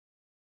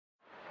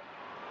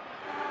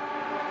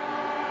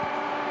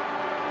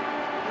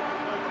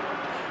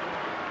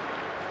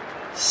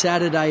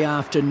Saturday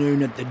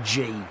afternoon at the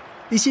G.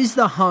 This is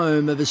the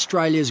home of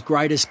Australia's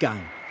greatest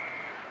game.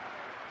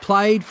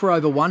 Played for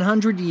over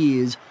 100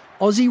 years,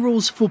 Aussie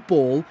rules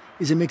football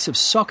is a mix of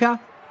soccer,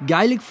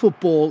 Gaelic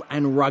football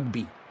and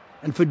rugby.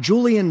 And for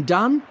Julian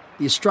Dunne,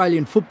 the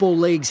Australian Football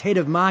League's head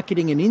of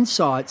marketing and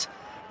insights,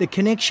 the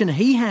connection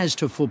he has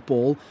to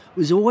football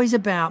was always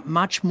about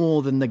much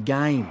more than the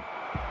game.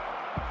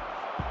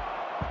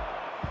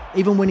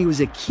 Even when he was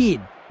a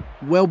kid,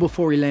 well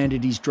before he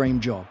landed his dream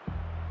job.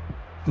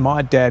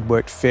 My dad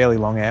worked fairly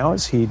long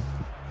hours.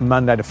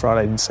 Monday to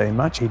Friday didn't see him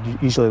much. He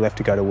usually left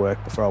to go to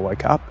work before I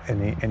woke up,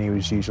 and he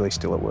was usually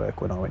still at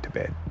work when I went to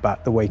bed.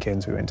 But the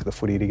weekends we went to the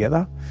footy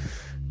together,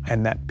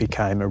 and that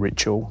became a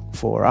ritual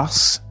for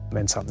us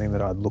and something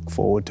that I'd look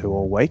forward to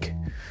all week.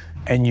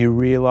 And you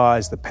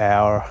realise the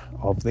power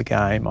of the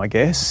game, I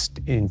guess,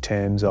 in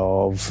terms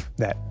of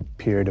that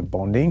period of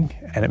bonding,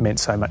 and it meant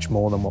so much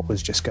more than what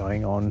was just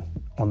going on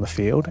the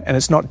field. And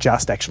it's not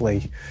just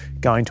actually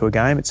going to a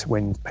game, it's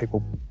when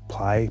people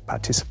play,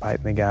 participate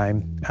in the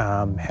game,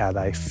 how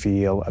they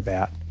feel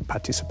about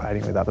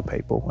participating with other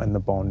people and the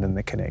bond and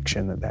the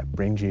connection that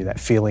brings you, that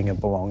feeling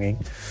of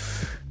belonging.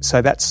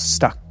 So that's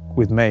stuck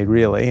with me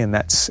really, and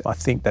I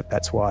think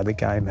that's why the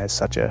game has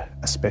such a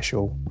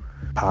special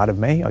part of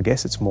me. I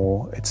guess it's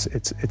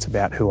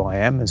about who I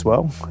am as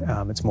well.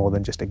 It's more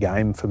than just a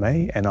game for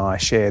me, and I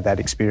share that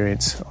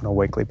experience on a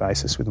weekly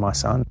basis with my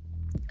son.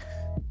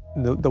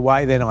 The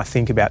way then I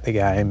think about the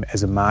game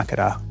as a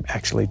marketer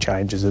actually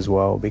changes as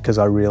well, because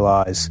I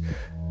realise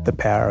the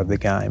power of the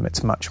game.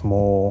 It's much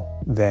more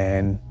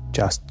than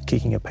just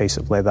kicking a piece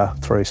of leather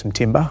through some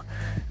timber.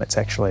 It's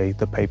actually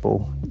the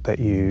people that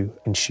you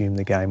consume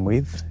the game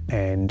with,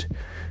 and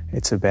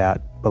it's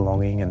about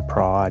belonging and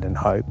pride and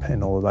hope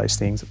and all of those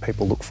things that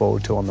people look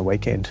forward to on the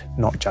weekend,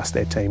 not just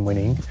their team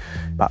winning,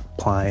 but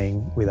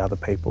playing with other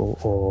people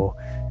or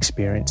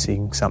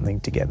experiencing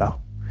something together.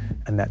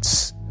 And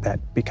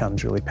that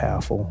becomes really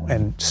powerful,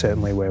 and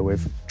certainly where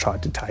we've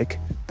tried to take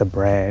the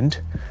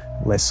brand,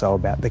 less so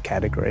about the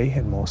category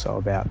and more so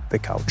about the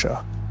culture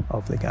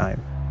of the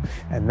game.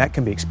 And that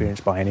can be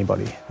experienced by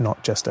anybody,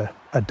 not just a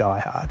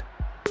diehard.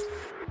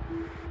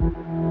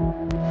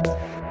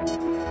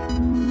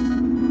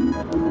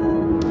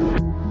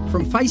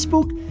 From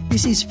Facebook,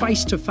 this is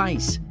Face to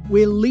Face,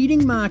 where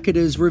leading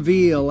marketers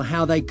reveal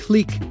how they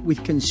click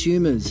with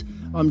consumers.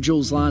 I'm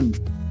Jules Lund.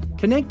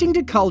 Connecting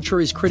to culture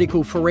is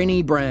critical for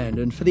any brand,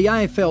 and for the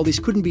AFL this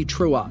couldn't be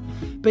truer.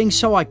 Being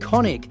so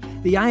iconic,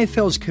 the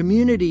AFL's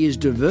community is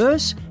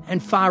diverse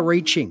and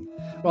far-reaching.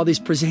 While this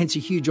presents a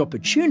huge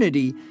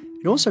opportunity,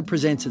 it also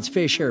presents its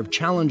fair share of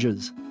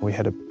challenges. We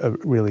had a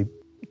really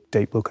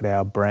deep look at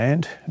our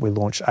brand. We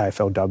launched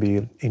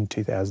AFLW in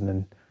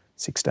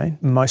 2016.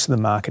 Most of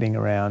the marketing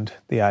around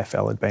the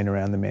AFL had been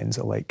around the men's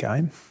elite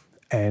game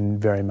and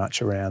very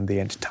much around the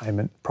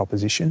entertainment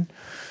proposition.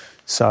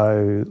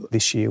 So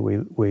this year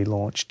we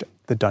launched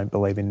the Don't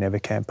Believe in Never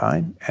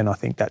campaign, and I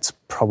think that's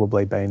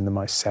probably been the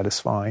most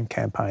satisfying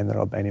campaign that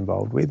I've been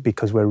involved with,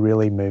 because we're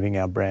really moving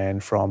our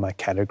brand from a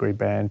category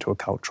brand to a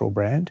cultural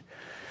brand.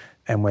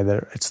 And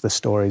whether it's the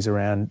stories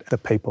around the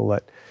people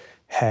that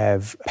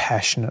have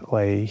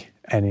passionately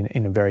and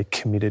in a very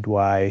committed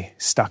way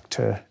stuck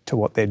to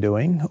what they're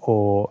doing,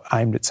 or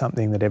aimed at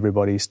something that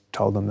everybody's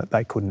told them that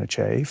they couldn't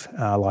achieve,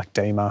 like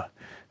Dima,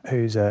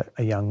 who's a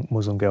young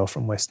Muslim girl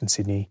from Western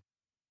Sydney.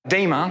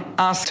 Dima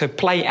asked to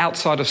play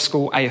outside of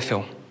school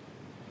AFL,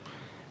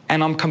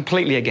 and I'm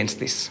completely against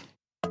this.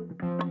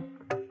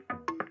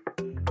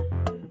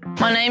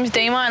 My name's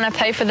Dima and I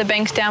play for the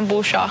Bankstown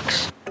Bull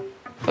Sharks.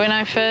 When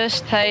I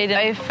first played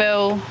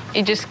AFL,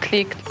 it just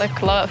clicked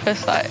like love at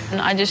first sight. And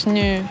I just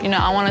knew,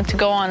 I wanted to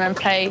go on and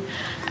play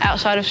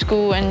outside of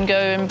school and go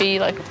and be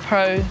like a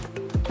pro.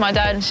 My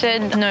dad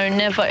said, no,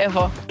 never,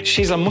 ever.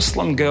 She's a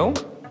Muslim girl.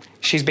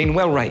 She's been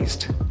well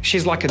raised.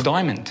 She's like a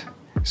diamond.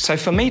 So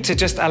for me to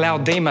just allow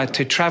Dima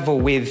to travel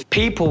with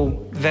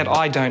people that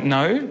I don't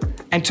know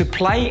and to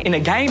play in a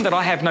game that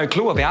I have no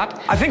clue about,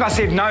 I think I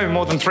said no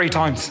more than 3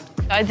 times.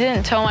 I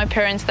didn't tell my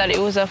parents that it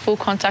was a full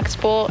contact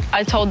sport.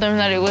 I told them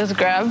that it was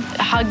grab,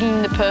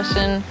 hugging the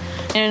person,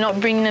 not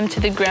bringing them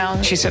to the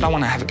ground. She said, I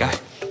want to have a go.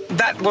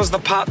 That was the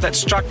part that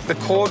struck the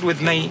chord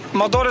with me.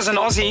 My daughter's an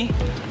Aussie.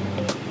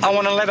 I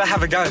want to let her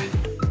have a go.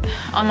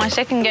 On my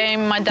second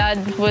game, my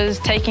dad was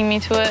taking me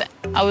to it.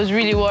 I was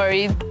really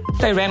worried.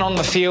 They ran on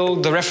the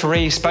field, the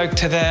referee spoke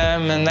to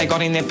them and they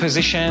got in their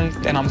position.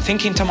 And I'm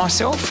thinking to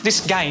myself,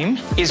 this game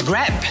is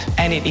grab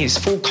and it is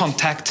full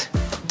contact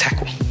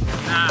tackle.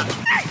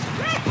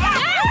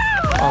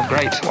 Oh,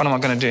 great. What am I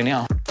going to do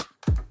now?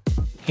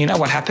 You know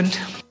what happened?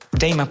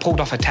 Dima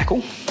pulled off a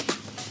tackle.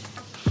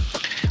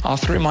 I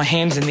threw my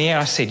hands in the air.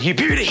 I said, you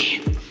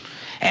beauty.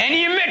 And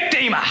you met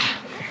Dima.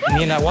 And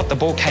you know what? The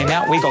ball came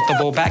out. We got the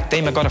ball back.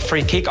 Dima got a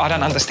free kick. I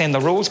don't understand the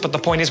rules, but the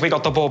point is we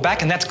got the ball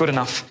back and that's good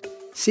enough.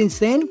 Since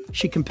then,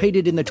 she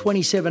competed in the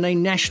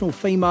 2017 National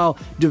Female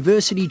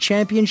Diversity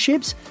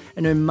Championships,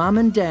 and her mum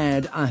and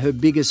dad are her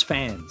biggest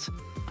fans.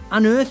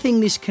 Unearthing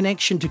this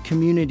connection to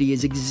community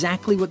is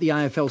exactly what the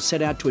AFL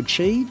set out to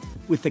achieve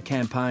with the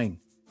campaign.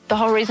 The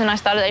whole reason I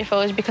started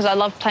AFL is because I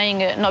love playing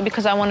it, not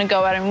because I want to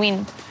go out and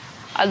win.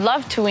 I'd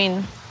love to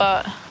win,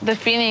 but the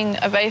feeling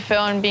of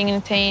AFL and being in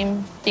a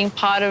team, being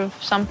part of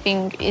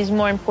something is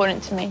more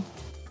important to me.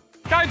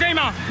 Go,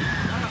 Dima!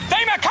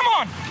 Dima, come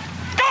on!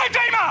 Go,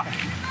 Dima!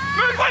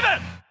 Move with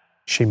it!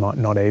 She might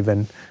not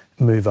even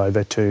move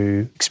over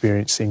to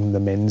experiencing the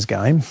men's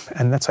game,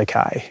 and that's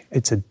okay.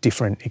 It's a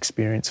different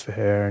experience for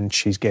her, and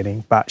she's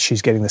getting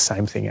the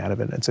same thing out of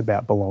it. It's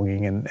about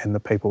belonging and the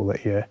people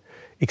that you're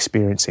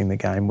experiencing the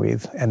game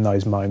with and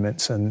those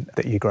moments and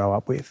that you grow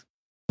up with.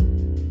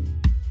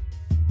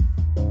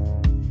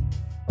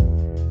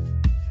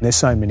 There's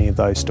so many of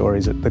those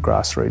stories at the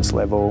grassroots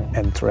level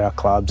and through our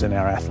clubs and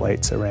our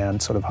athletes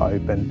around sort of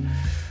hope and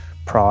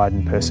pride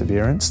and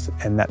perseverance,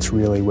 and that's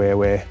really where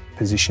we're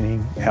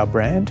positioning our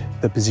brand.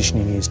 The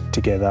positioning is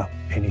together,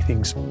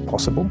 anything's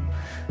possible,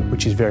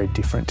 which is very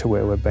different to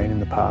where we've been in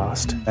the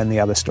past. And the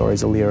other story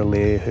is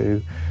Alir,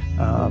 who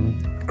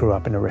grew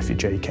up in a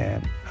refugee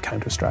camp, came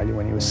to Australia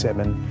when he was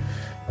 7,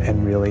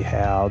 and really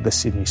how the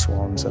Sydney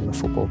Swans and the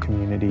football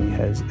community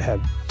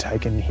have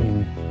taken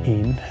him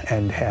in,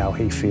 and how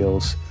he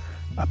feels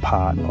a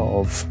part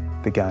of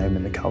the game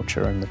and the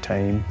culture and the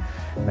team,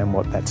 and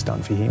what that's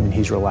done for him and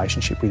his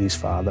relationship with his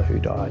father, who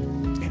died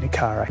in a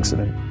car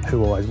accident,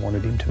 who always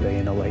wanted him to be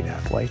an elite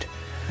athlete.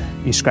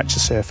 You scratch the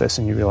surface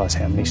and you realise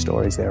how many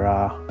stories there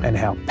are and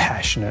how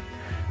passionate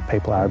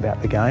people are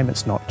about the game.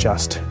 It's not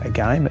just a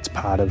game, it's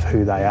part of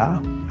who they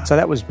are. So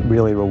that was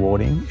really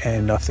rewarding,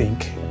 and I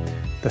think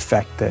the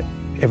fact that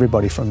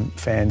everybody from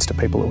fans to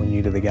people that were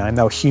new to the game,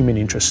 they were human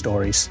interest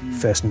stories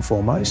first and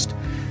foremost,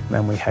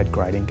 and we had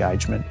great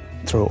engagement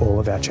through all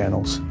of our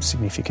channels,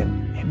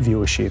 significant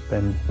viewership,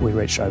 and we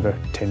reached over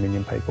 10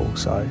 million people,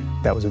 so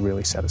that was a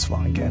really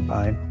satisfying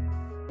campaign.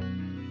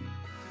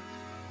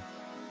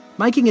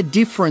 Making a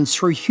difference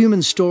through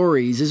human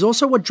stories is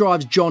also what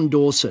drives John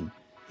Dawson.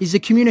 He's the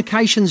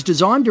Communications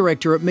Design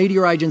Director at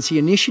media agency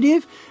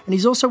Initiative, and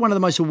he's also one of the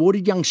most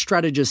awarded young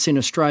strategists in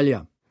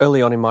Australia.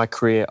 Early on in my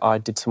career, I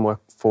did some work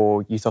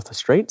for Youth Off the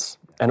Streets,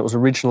 and it was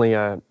originally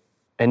a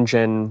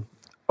NGen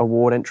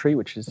award entry,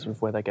 which is sort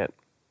of where they get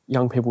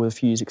young people with a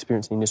few years'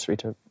 experience in the industry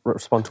to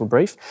respond to a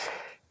brief.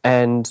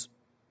 And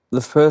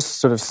the first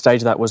sort of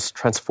stage of that was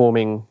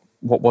transforming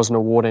what was an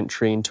award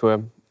entry into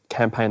a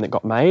campaign that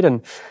got made.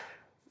 And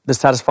the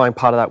satisfying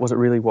part of that was it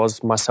really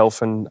was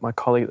myself and my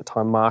colleague at the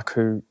time, Mark,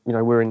 who, you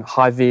know, we were in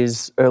high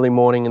vis early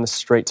morning in the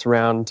streets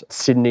around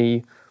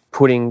Sydney,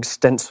 putting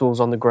stencils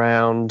on the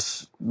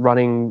ground,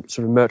 running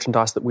sort of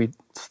merchandise that we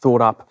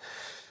thought up,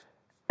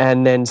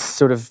 and then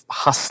sort of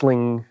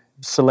hustling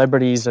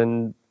celebrities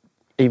and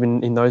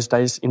even in those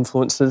days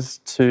influencers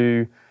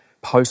to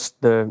post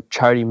the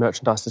charity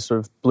merchandise, the sort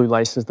of blue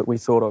laces that we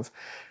thought of,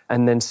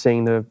 and then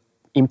seeing the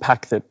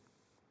impact that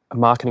a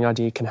marketing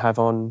idea can have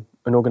on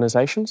an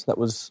organisation. So that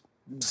was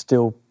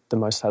still the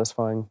most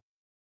satisfying.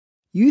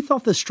 Youth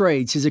Off the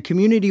Streets is a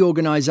community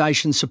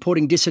organisation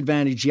supporting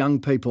disadvantaged young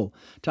people.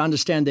 To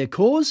understand their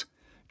cause,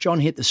 John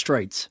hit the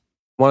streets.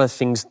 One of the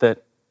things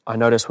that I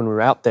noticed when we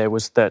were out there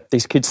was that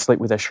these kids sleep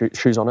with their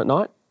shoes on at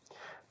night.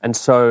 And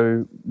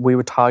so we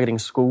were targeting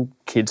school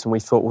kids, and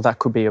we thought, well, that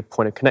could be a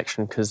point of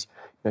connection, because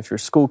if you're a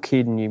school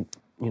kid and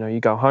you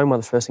go home, one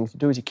of the first things you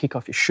do is you kick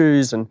off your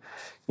shoes, and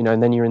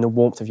and then you're in the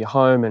warmth of your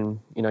home, and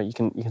you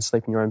can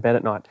sleep in your own bed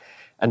at night.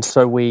 And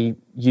so we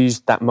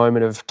used that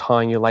moment of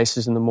tying your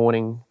laces in the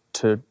morning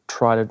to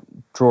try to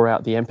draw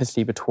out the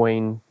empathy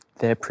between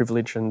their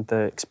privilege and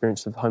the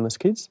experience of the homeless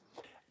kids.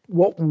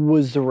 What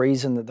was the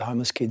reason that the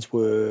homeless kids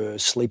were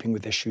sleeping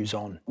with their shoes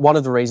on? One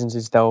of the reasons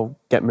is they'll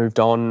get moved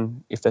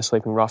on if they're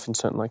sleeping rough in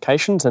certain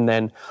locations, and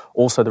then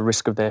also the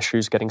risk of their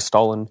shoes getting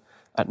stolen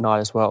at night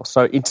as well.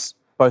 So it's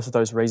both of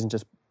those reasons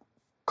just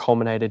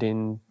culminated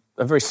in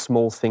a very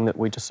small thing that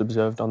we just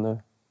observed on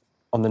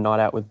the night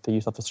out with the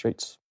Youth Off the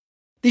Streets.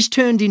 This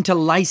turned into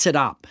Lace It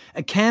Up,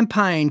 a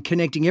campaign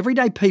connecting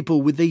everyday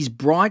people with these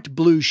bright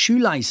blue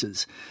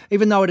shoelaces.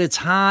 Even though at its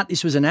heart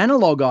this was an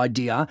analogue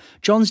idea,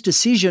 John's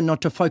decision not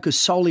to focus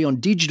solely on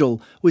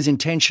digital was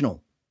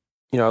intentional.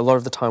 A lot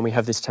of the time we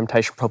have this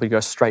temptation probably to go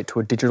straight to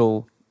a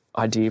digital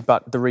idea,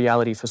 but the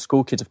reality for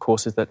school kids, of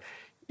course, is that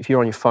if you're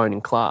on your phone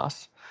in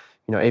class,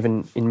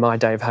 even in my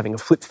day of having a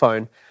flip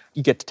phone,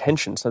 you get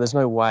detention. So there's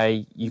no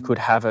way you could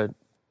have a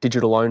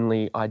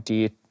digital-only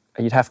idea.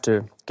 You'd have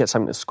to get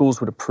something that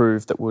schools would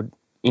approve that would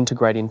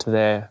integrate into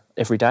their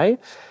everyday.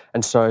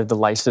 And so the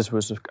laces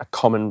was a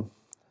common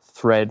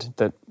thread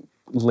that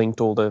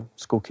linked all the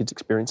school kids'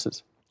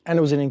 experiences. And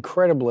it was an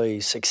incredibly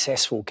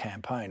successful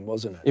campaign,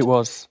 wasn't it? It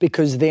was.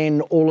 Because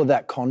then all of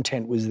that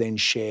content was then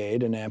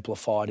shared and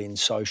amplified in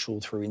social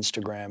through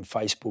Instagram,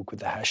 Facebook with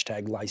the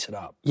hashtag Lace It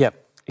Up. Yep,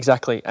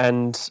 exactly.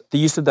 And the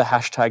use of the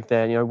hashtag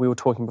there, we were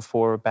talking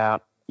before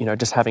about,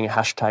 just having a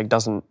hashtag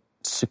doesn't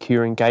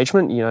secure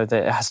engagement.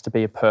 There has to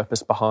be a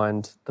purpose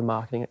behind the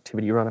marketing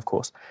activity you run, of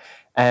course.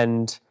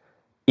 And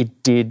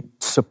it did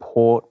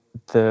support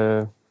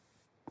the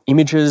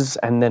images,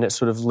 and then it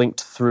sort of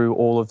linked through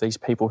all of these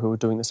people who were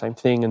doing the same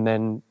thing and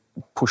then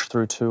pushed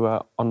through to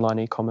online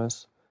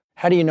e-commerce.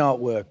 How do you know it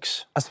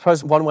works? I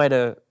suppose one way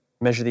to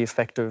measure the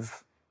effect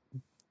of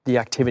the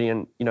activity,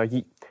 and you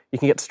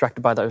can get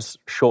distracted by those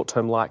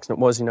short-term likes. And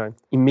it was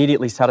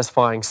immediately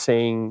satisfying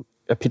seeing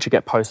a picture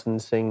get posted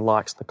and seeing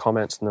likes in the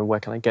comments, and then where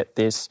can I get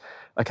this?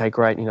 Okay,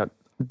 great.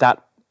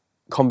 That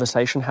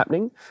conversation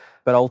happening.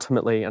 But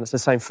ultimately, and it's the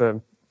same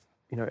for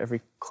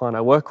every client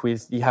I work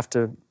with, you have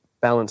to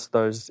balance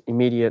those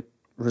immediate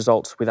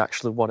results with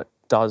actually what it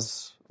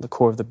does, the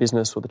core of the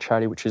business or the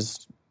charity, which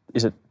is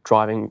it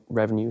driving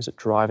revenue? Is it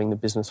driving the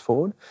business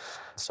forward?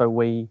 So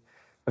we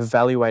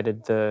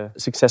evaluated the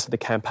success of the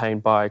campaign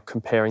by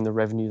comparing the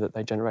revenue that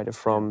they generated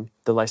from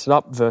the Lace It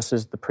Up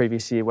versus the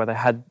previous year, where they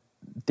had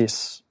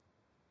this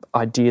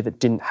idea that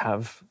didn't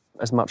have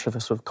as much of a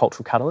sort of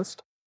cultural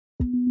catalyst.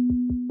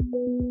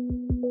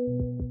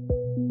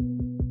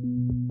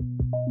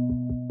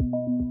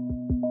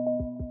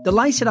 The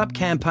Lace It Up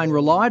campaign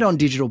relied on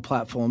digital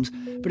platforms,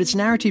 but its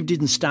narrative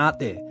didn't start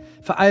there.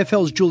 For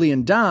AFL's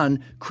Julian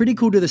Dunne,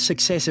 critical to the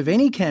success of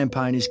any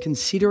campaign is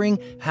considering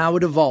how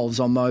it evolves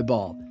on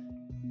mobile.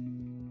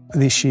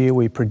 This year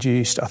we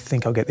produced, I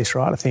think I'll get this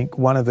right, I think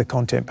one of the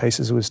content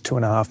pieces was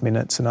 2.5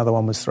 minutes, another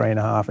one was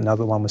 3.5,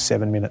 another one was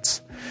 7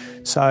 minutes.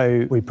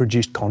 So we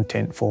produced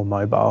content for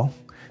mobile.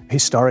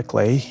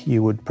 Historically,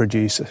 you would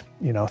produce a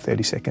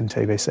 30-second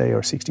TVC or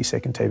a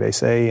 60-second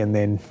TVC, and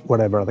then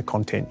whatever other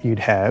content you'd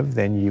have,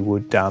 then you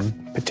would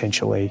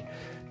potentially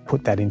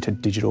put that into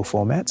digital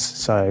formats.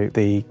 So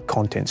the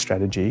content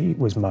strategy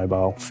was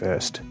mobile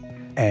first.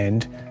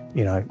 And,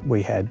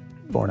 we had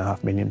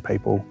 4.5 million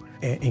people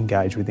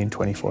engage within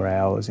 24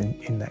 hours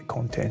in that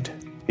content.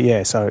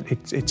 Yeah, so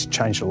it's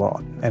changed a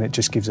lot, and it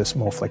just gives us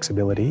more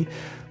flexibility.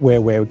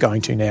 Where we're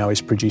going to now is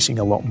producing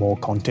a lot more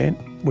content.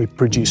 We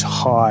produce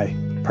high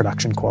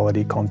production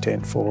quality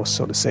content for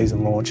sort of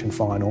season launch and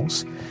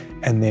finals,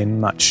 and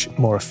then much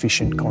more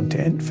efficient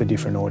content for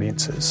different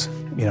audiences.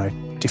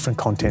 Different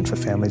content for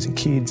families and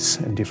kids,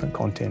 and different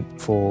content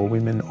for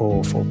women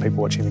or for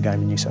people watching the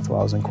game in New South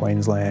Wales and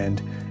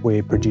Queensland.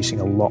 We're producing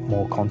a lot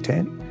more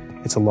content.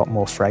 It's a lot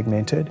more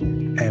fragmented,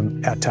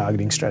 and our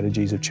targeting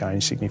strategies have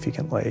changed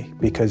significantly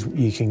because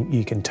you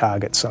can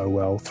target so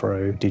well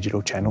through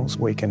digital channels.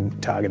 We can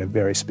target a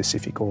very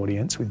specific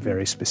audience with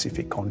very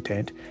specific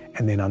content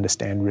and then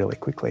understand really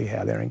quickly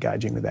how they're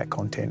engaging with that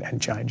content and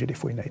change it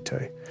if we need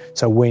to.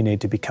 So we need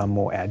to become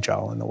more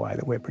agile in the way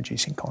that we're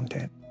producing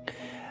content.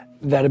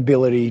 That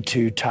ability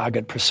to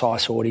target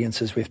precise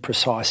audiences with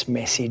precise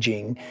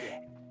messaging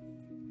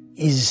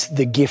is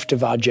the gift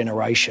of our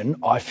generation,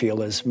 I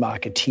feel, as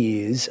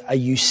marketeers. Are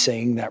you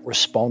seeing that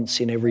response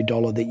in every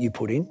dollar that you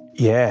put in?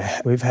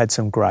 Yeah, we've had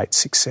some great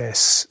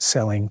success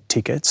selling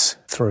tickets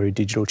through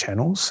digital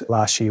channels.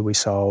 Last year we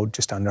sold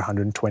just under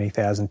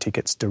 120,000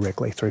 tickets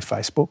directly through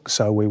Facebook.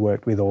 So we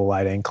worked with all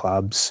 18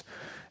 clubs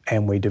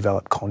and we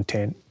developed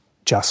content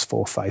just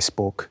for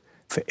Facebook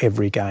for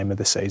every game of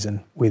the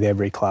season with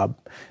every club.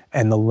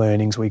 And the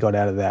learnings we got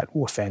out of that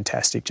were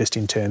fantastic, just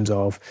in terms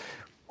of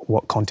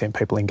what content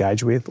people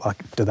engage with.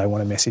 Like, do they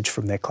want a message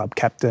from their club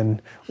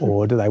captain,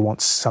 or do they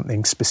want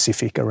something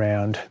specific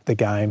around the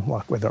game,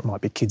 like whether it might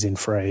be kids in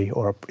free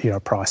or a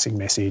pricing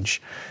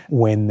message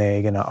when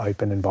they're going to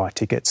open and buy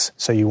tickets.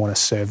 So you want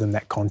to serve them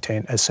that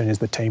content as soon as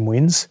the team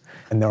wins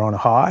and they're on a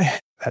high.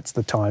 That's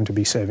the time to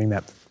be serving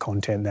that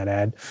content, that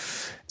ad.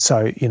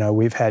 So,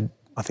 we've had,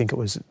 I think it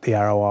was, the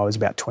ROI was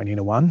about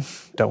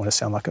 20-1. Don't want to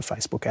sound like a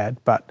Facebook ad,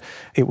 but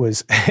it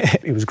was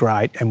it was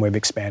great, and we've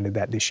expanded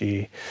that this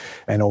year,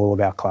 and all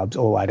of our clubs,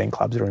 all 18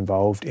 clubs, are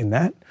involved in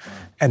that.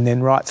 And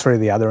then right through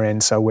the other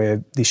end,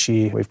 so this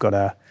year we've got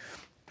a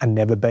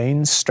never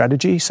been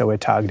strategy, so we're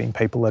targeting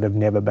people that have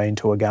never been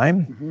to a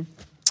game. Mm-hmm.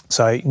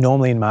 So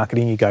normally in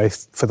marketing you go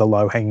for the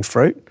low-hanging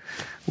fruit.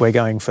 We're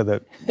going for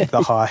the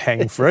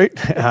high-hanging fruit.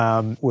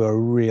 We were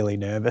really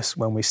nervous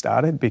when we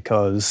started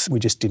because we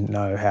just didn't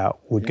know how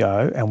it would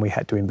go, and we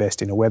had to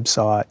invest in a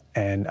website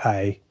and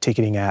a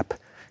ticketing app,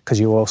 because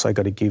you also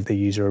got to give the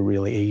user a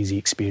really easy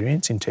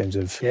experience in terms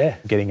of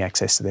getting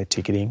access to their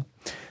ticketing.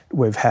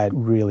 We've had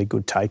really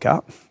good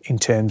take-up in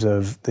terms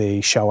of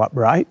the show-up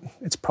rate.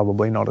 It's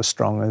probably not as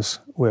strong as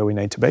where we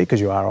need to be because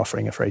you are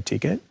offering a free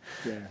ticket.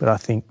 Yeah. But I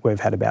think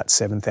we've had about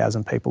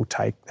 7,000 people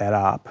take that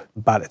up.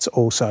 But it's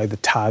also, the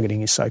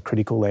targeting is so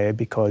critical there,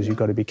 because you've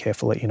got to be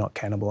careful that you're not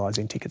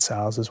cannibalising ticket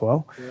sales as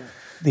well. Yeah.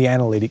 The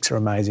analytics are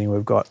amazing.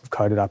 We've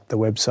coded up the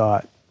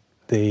website,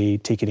 the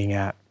ticketing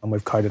app, and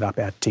we've coded up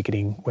our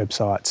ticketing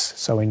websites,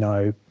 so we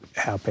know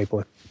how people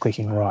are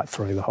clicking right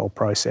through the whole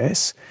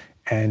process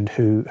and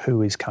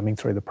who is coming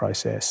through the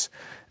process.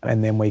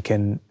 And then we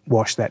can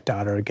wash that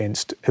data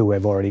against who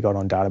we've already got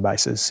on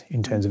databases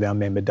in terms of our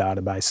member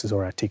databases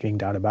or our ticketing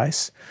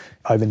database.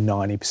 Over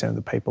 90% of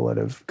the people that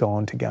have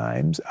gone to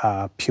games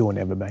are pure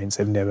never-beens.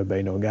 They've never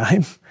been to a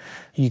game.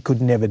 You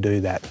could never do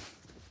that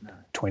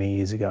 20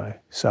 years ago.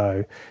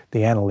 So the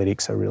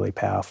analytics are really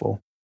powerful.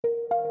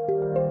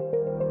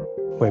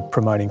 We're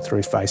promoting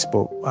through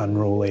Facebook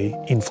unruly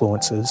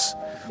influencers.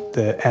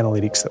 The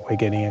analytics that we're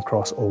getting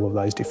across all of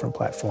those different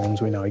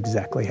platforms, we know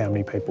exactly how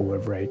many people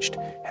we've reached,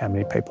 how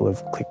many people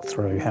have clicked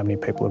through, how many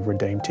people have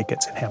redeemed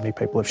tickets, and how many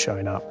people have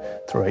shown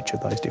up through each of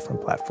those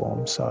different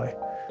platforms. So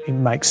it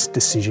makes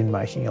decision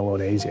making a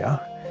lot easier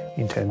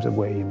in terms of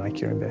where you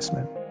make your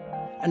investment.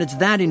 And it's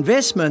that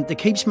investment that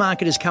keeps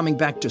marketers coming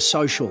back to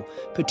social,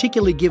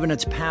 particularly given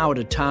its power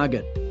to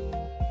target.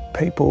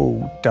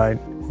 People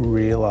don't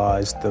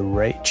realise the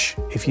reach.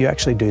 If you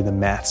actually do the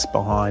maths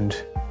behind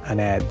an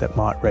ad that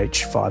might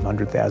reach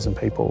 500,000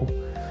 people,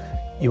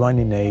 you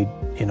only need,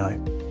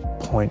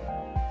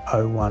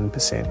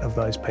 0.01% of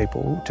those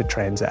people to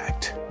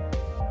transact,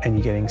 and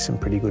you're getting some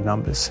pretty good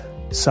numbers.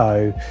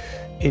 So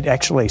it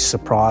actually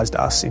surprised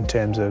us in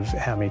terms of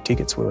how many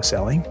tickets we were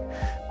selling.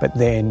 But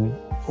then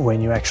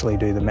when you actually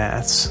do the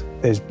maths,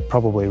 there's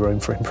probably room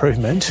for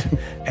improvement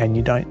and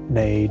you don't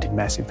need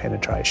massive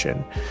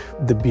penetration.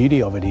 The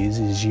beauty of it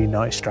is you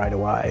know straight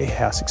away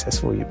how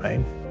successful you've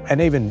been.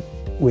 And even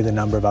with a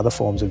number of other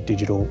forms of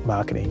digital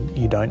marketing,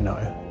 you don't know,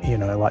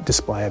 like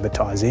display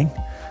advertising.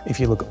 If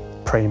you look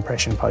at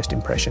pre-impression,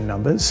 post-impression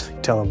numbers,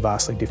 tell a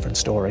vastly different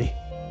story.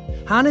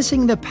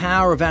 Harnessing the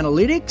power of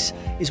analytics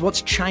is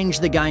what's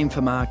changed the game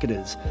for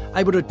marketers,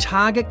 able to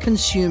target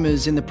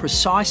consumers in the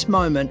precise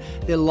moment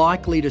they're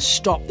likely to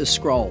stop the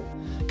scroll.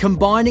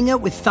 Combining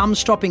it with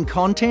thumb-stopping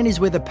content is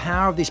where the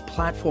power of this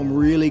platform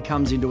really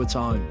comes into its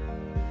own.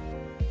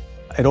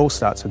 It all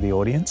starts with the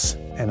audience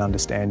and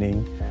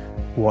understanding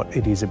what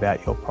it is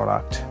about your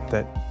product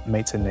that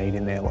meets a need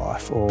in their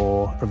life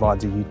or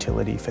provides a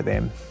utility for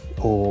them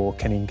or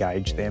can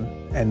engage them.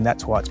 And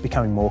that's why it's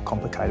becoming more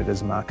complicated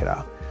as a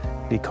marketer,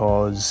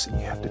 because you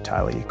have to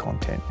tailor your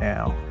content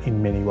now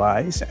in many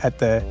ways. At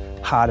the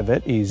heart of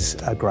it is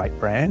a great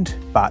brand,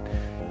 but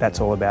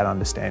that's all about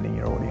understanding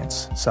your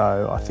audience.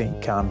 So I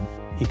think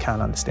you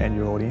can't understand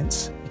your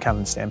audience, you can't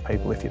understand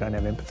people if you don't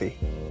have empathy.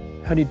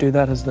 How do you do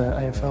that as the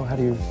AFL? How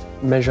do you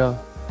measure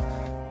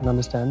and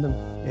understand them?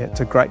 Yeah,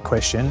 it's a great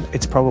question.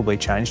 It's probably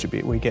changed a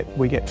bit. We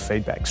get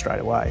feedback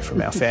straight away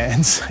from our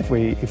fans.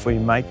 If we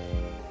make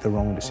the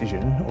wrong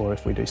decision or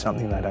if we do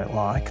something they don't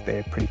like,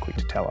 they're pretty quick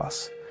to tell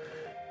us.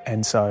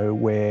 And so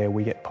where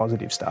we get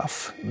positive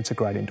stuff, it's a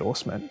great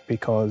endorsement,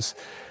 because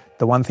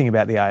the one thing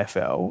about the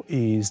AFL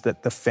is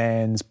that the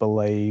fans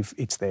believe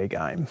it's their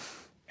game.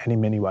 And in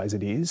many ways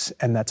it is.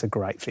 And that's a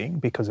great thing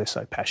because they're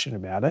so passionate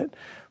about it.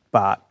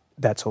 But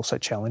that's also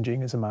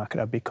challenging as a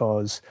marketer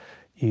because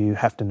you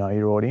have to know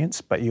your audience,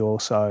 but you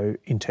also,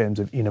 in terms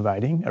of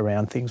innovating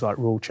around things like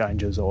rule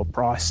changes or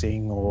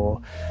pricing,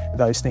 or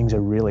those things are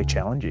really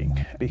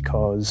challenging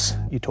because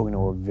you're talking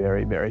to a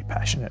very, very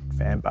passionate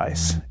fan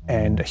base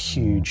and a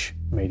huge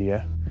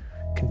media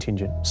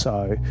contingent.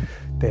 So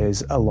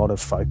there's a lot of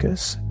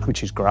focus,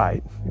 which is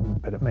great,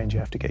 but it means you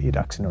have to get your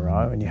ducks in a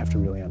row and you have to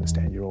really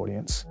understand your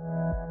audience.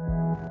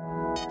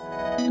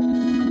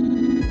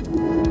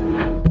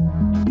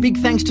 Big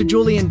thanks to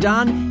Julian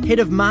Dunne, Head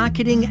of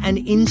Marketing and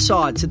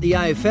Insights at the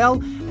AFL,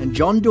 and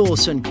John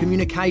Dawson,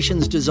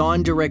 Communications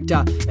Design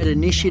Director at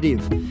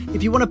Initiative.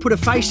 If you want to put a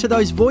face to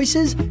those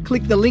voices,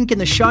 click the link in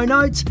the show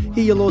notes.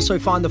 Here you'll also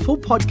find the full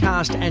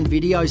podcast and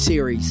video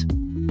series.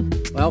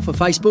 Well, for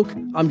Facebook,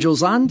 I'm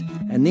Jules Lund,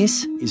 and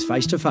this is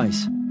Face to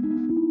Face.